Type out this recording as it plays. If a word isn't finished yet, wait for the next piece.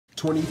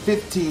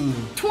2015.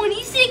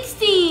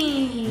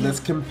 2016. Let's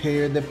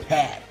compare the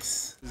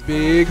packs.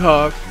 Big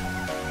Hawk.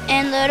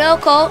 And Little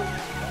Colt.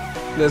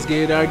 Let's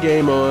get our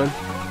game on.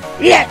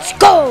 Let's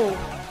go!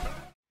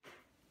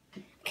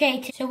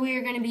 Okay, so we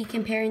are going to be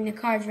comparing the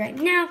cards right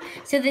now.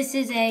 So this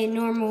is a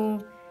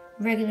normal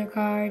regular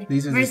card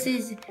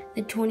versus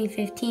the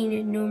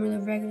 2015 normal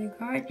regular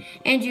card.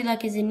 Andrew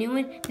Luck is a new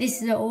one.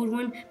 This is the old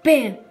one.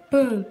 Bam,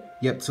 boom.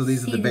 Yep. So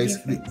these are the base.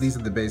 These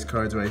are the base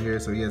cards right here.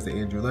 So he has the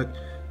Andrew Luck,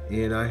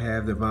 and I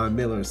have the Von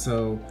Miller.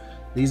 So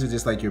these are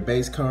just like your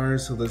base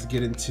cards. So let's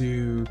get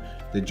into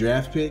the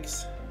draft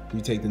picks. You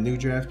take the new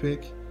draft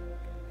pick,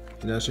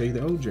 and I'll show you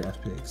the old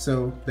draft pick.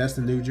 So that's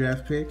the new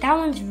draft pick. That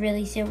one's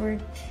really silver.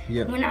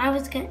 Yeah. When I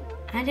was gonna,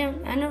 I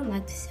don't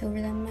like the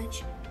silver that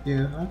much.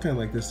 Yeah, I kind of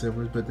like the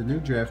silvers, but the new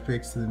draft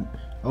picks and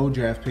old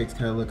draft picks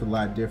kind of look a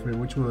lot different.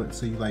 Which one?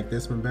 So you like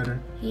this one better?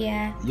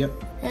 Yeah.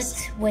 Yep.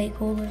 That's way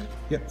cooler.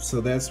 Yep.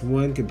 So that's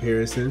one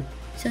comparison.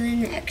 So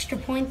then the extra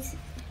points,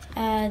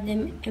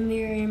 the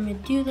Amir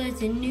Medulla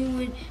is a new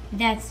one.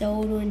 That's the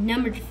old one,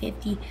 numbered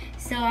 50.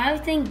 So I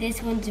would think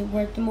this one's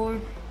worth more.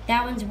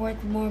 That one's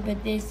worth more,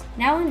 but that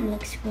one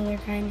looks cooler,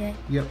 kinda.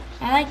 Yep.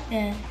 I like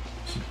the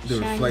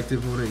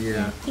reflective on it,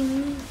 yeah.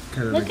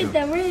 Kind of. Look like at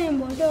the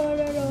rainbow.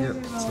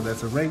 Yep. So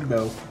that's a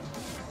rainbow.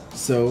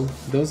 So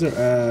those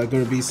are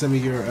going to be some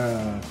of your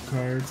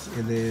cards,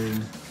 and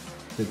then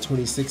the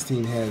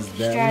 2016 has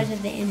that. Stars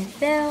of the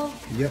NFL.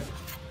 Yep.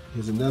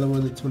 Here's another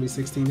one that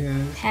 2016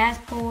 has.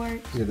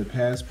 Passport. Yeah, the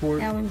passport.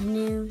 That one's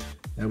new.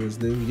 That one's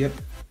new. Yep.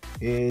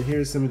 And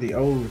here's some of the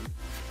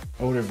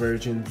older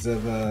versions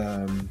of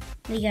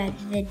we got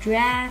the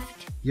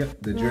draft.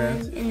 Yep, the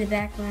draft in the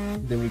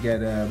background. Then we got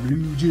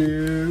blue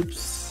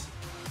chips.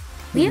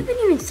 We haven't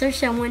even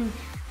searched that one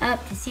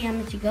up to see how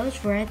much it goes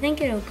for. I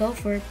think it'll go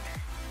for a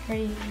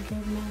pretty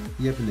good amount.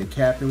 Yep, and the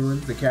captain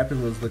ones. The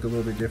captain ones look a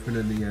little bit different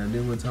than the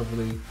new ones.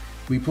 Hopefully,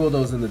 we pull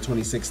those in the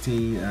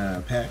 2016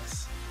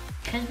 packs.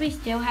 Because we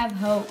still have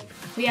hope.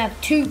 We have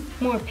 2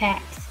 more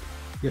packs.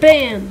 Yep.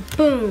 Bam,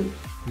 boom.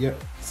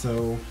 Yep.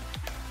 So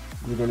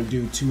we're gonna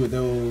do 2 of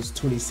those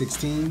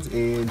 2016s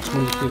and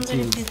 2015s. I'm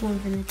gonna pick one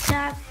from the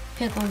top,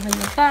 pick one from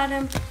the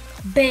bottom.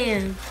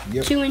 Bam.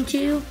 Yep. 2 and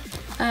 2.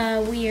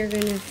 We are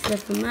gonna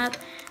flip them up.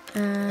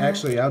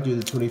 Actually, I'll do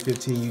the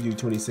 2015. You do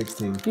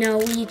 2016. No,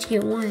 we each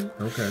get one.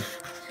 Okay.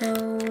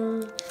 So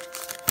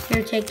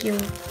here, take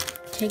yours.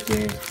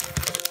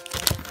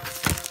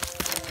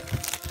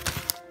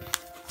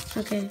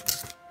 Okay,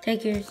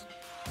 take yours.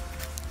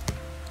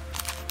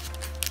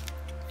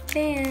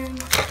 Bam.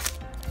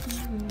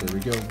 There we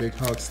go, big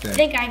hog stack. I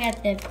think I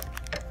got the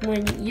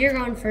one. You're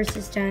going first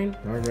this time.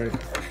 All right.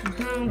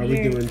 Are we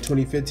doing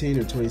 2015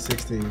 or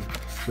 2016?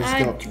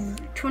 Let's go.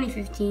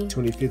 2015.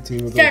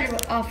 2015. We'll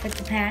Started off with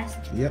the past.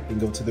 Yep, and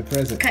go to the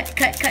present. Cut.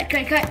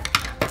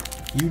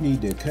 You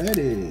need to cut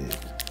it.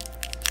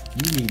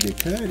 You need to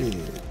cut it.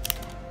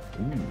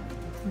 Ooh.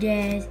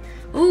 Yes.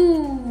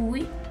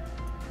 Ooh.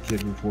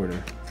 Kid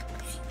reporter.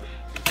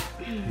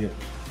 Yep.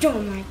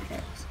 Don't like those.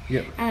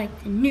 Yep. I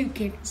like the new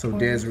kid reporter. So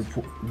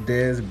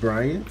Dez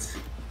Bryant.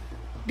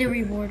 The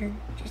rewarder.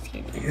 Just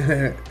kidding.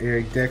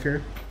 Eric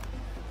Decker.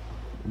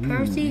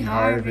 Percy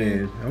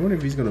Harvin. I wonder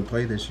if he's going to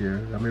play this year.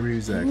 I remember he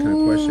was that kind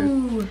of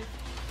question.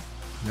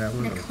 That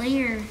one. The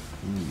clear.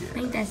 Yeah. I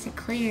think that's a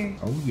clear.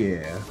 Oh,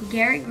 yeah.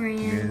 Garrett Graham.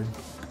 Yeah.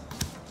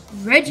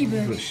 Reggie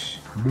Bush.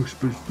 Bush.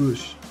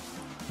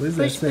 What does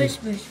that say?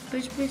 Bush.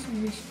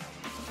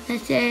 That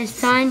says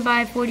signed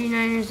by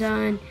 49ers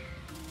on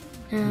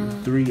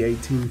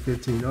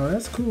 3/18/15. Oh,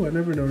 that's cool. I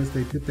never noticed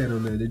they put that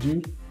on there. Did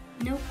you?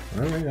 Nope.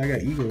 All right, I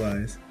got eagle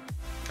eyes.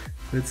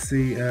 Let's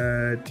see.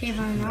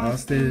 Tavon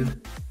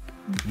Austin.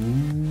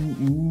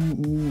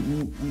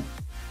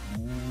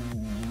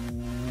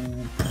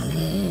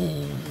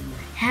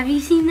 Have you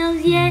seen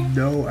those yet?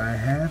 No, I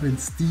haven't.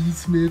 Steve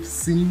Smith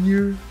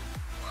Sr.,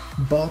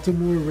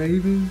 Baltimore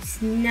Ravens.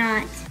 It's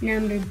not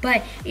numbered,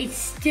 but it's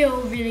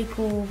still really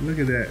cool. Look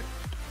at that.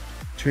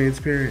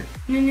 Transparent.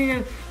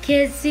 No.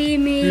 Can't see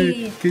me.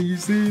 Hey, can you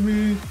see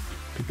me?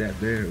 Put that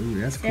there. Ooh,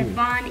 that's cool.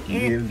 Stephon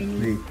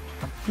Anthony.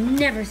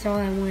 Never saw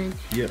that one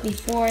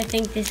before. I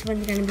think this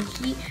one's gonna be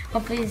heat.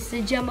 Hopefully it's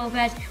a jumbo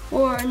pass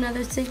or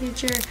another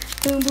signature.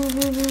 Boom, boom,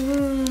 boom,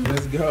 boom, boom.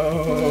 Let's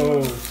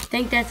go. I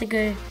think that's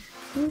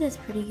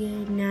pretty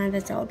good. Nah,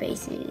 that's all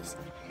bases.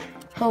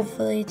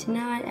 Hopefully it's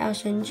not.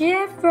 Alshon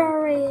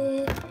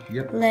Jeffrey.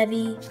 Yep.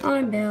 Levy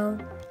on Bell.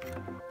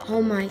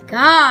 Oh my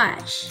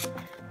gosh.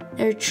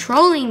 They're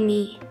trolling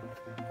me.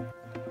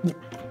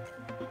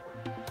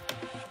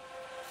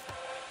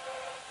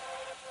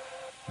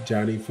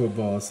 Johnny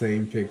Football,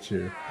 same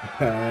picture.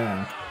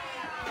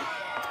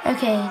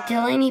 Okay,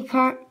 Delaney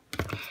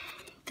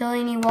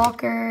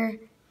Walker,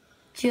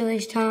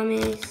 Julius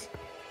Thomas,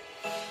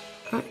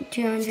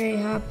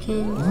 DeAndre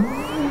Hopkins.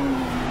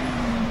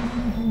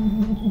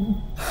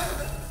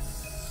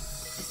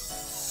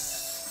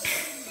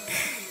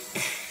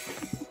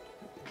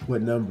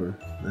 What number?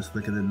 Let's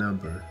look at the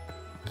number.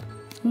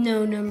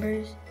 No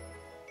numbers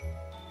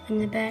on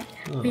the back.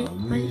 Oh, Wait,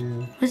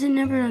 man. was it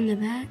numbered on the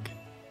back?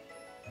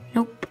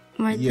 Nope.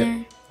 Right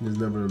there. There's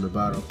numbered on the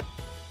bottom.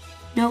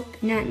 Nope,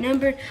 not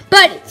numbered,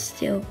 but it's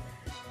still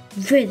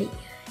really good.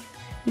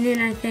 And then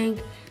I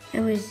think it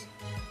was,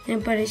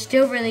 but it's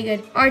still really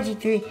good.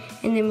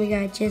 RG3, and then we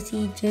got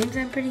Jesse James,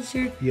 I'm pretty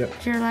sure. Yep.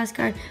 It's our last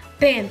card.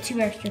 Bam, 2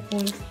 extra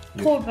points.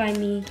 Pulled by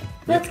me.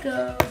 Let's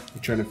go.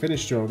 You're trying to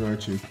finish strong,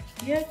 aren't you?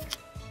 Yep.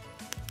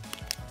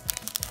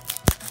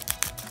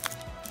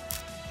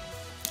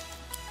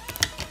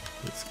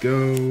 Let's go.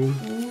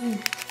 Ooh,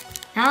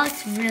 that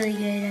looks really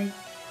good, I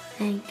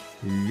think.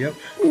 Yep.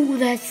 Ooh,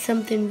 that's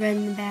something red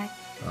in the back.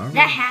 All right.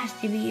 That has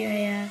to be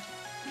a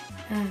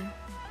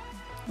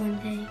one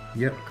thing.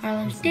 Yep.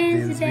 Carlos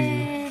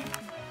Dansby,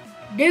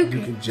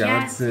 Duke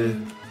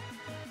Johnson,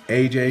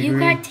 AJ Green. You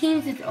got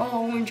teams with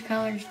all orange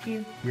colors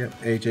too.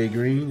 Yep, AJ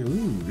Green.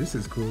 Ooh, this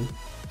is cool.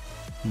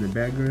 In the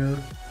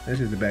background, that's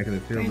just the back of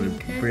the film.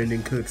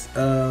 Brandon Cooks.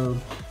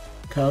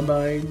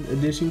 Combine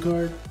edition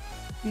card.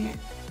 No.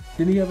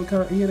 Didn't he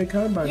have he had a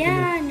combine?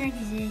 Yeah,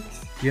 96.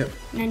 Yep.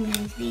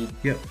 99 speed.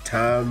 Yep.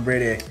 Tom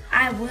Brady.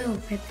 I will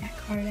rip that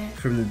card up.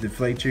 From the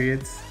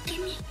Deflatriots.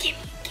 Gimme.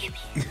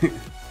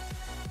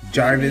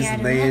 Jarvis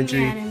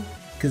Landry.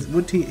 Because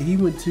what team? He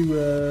went to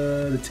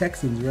the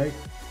Texans, right?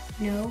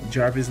 No.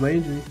 Jarvis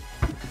Landry.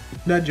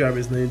 Not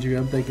Jarvis Landry.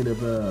 I'm thinking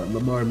of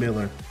Lamar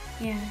Miller.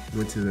 Yeah.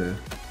 Went to the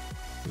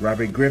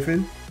Robert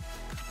Griffin.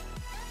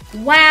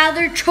 Wow,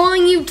 they're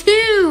trolling you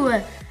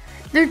too.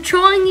 They're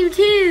trolling you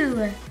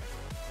too.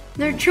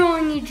 They're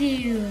trolling you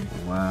too.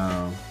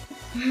 Wow.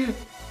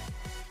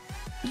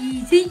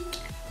 Easy.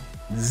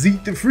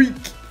 Zeke the Freak.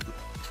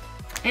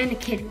 And a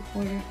kid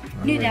reporter.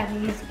 Knew that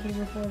one was a kid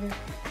reporter.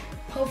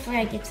 Hopefully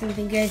I get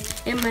something good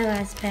in my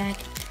last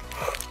pack.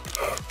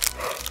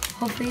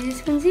 Hopefully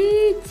this one's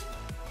it.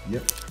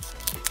 Yep.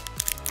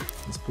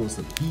 Let's pull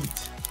some heat.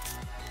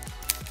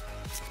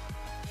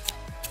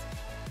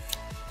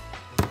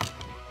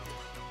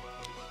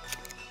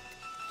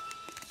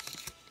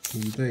 What do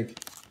you think?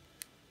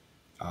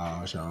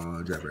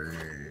 Alshon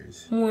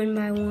Jeffries. 1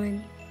 by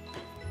 1.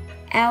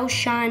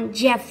 Alshon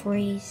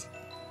Jeffries.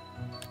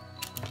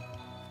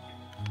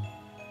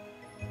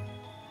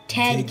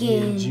 Ted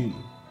Ginn. Jr.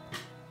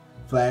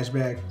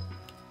 Flashback.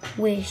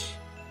 Wish.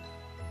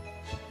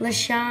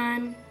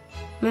 LaShawn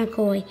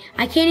McCoy.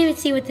 I can't even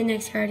see what the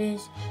next card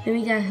is. Then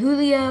we got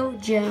Julio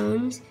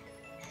Jones.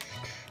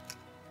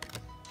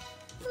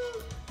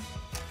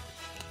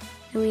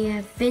 Then we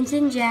have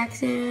Vincent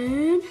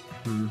Jackson.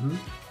 Mm-hmm.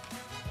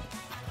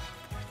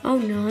 Oh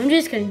no, I'm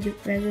just gonna do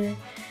it regular.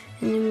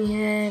 And then we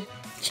have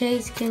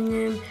Chase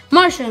Kingdom,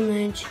 Marshall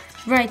Lynch,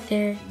 right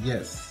there.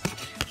 Yes.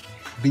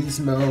 Beast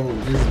mode.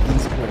 This is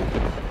beast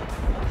mode.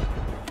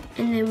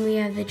 And then we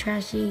have the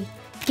trashy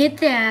Get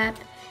the App.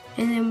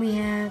 And then we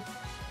have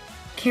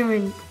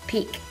Karen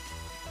Peak.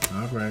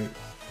 All right.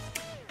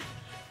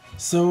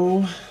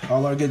 So,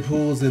 all our good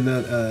pulls in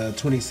the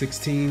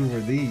 2016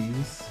 were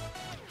these.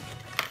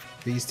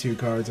 These 2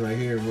 cards right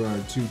here were our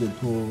 2 good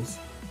pulls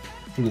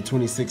from the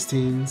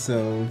 2016.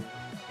 So,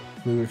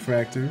 Blue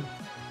Refractor,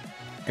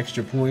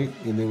 extra point,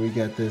 and then we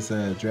got this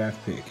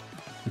draft pick,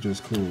 which was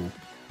cool.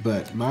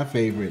 But my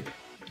favorite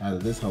out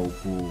of this whole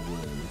pool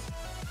was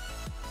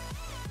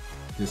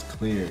this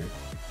clear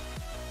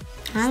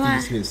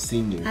Steve Smith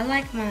Sr. I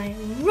like my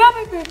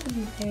Robert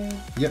Griffin third.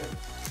 Yep,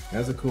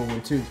 that's a cool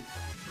one too.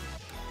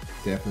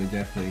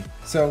 Definitely.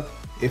 So,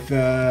 if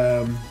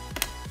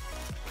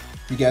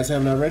you guys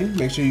haven't already,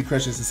 make sure you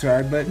crush the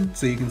subscribe button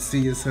so you can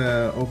see us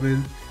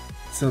open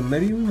some.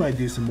 Maybe we might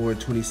do some more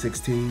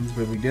 2016s,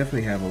 but we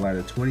definitely have a lot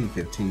of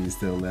 2015s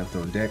still left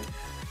on deck.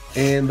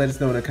 And let us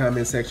know in the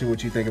comment section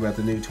what you think about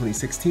the new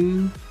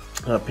 2016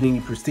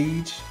 Panini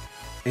Prestige.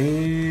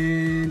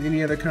 And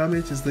any other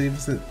comments, just leave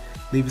us in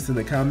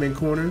the comment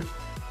corner.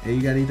 And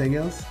you got anything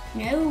else?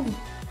 No.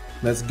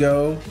 Let's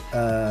go.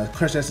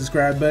 Crush that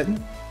subscribe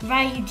button.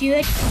 Right, you do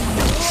it.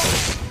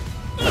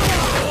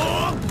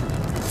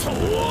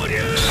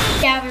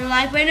 Down the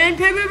like button and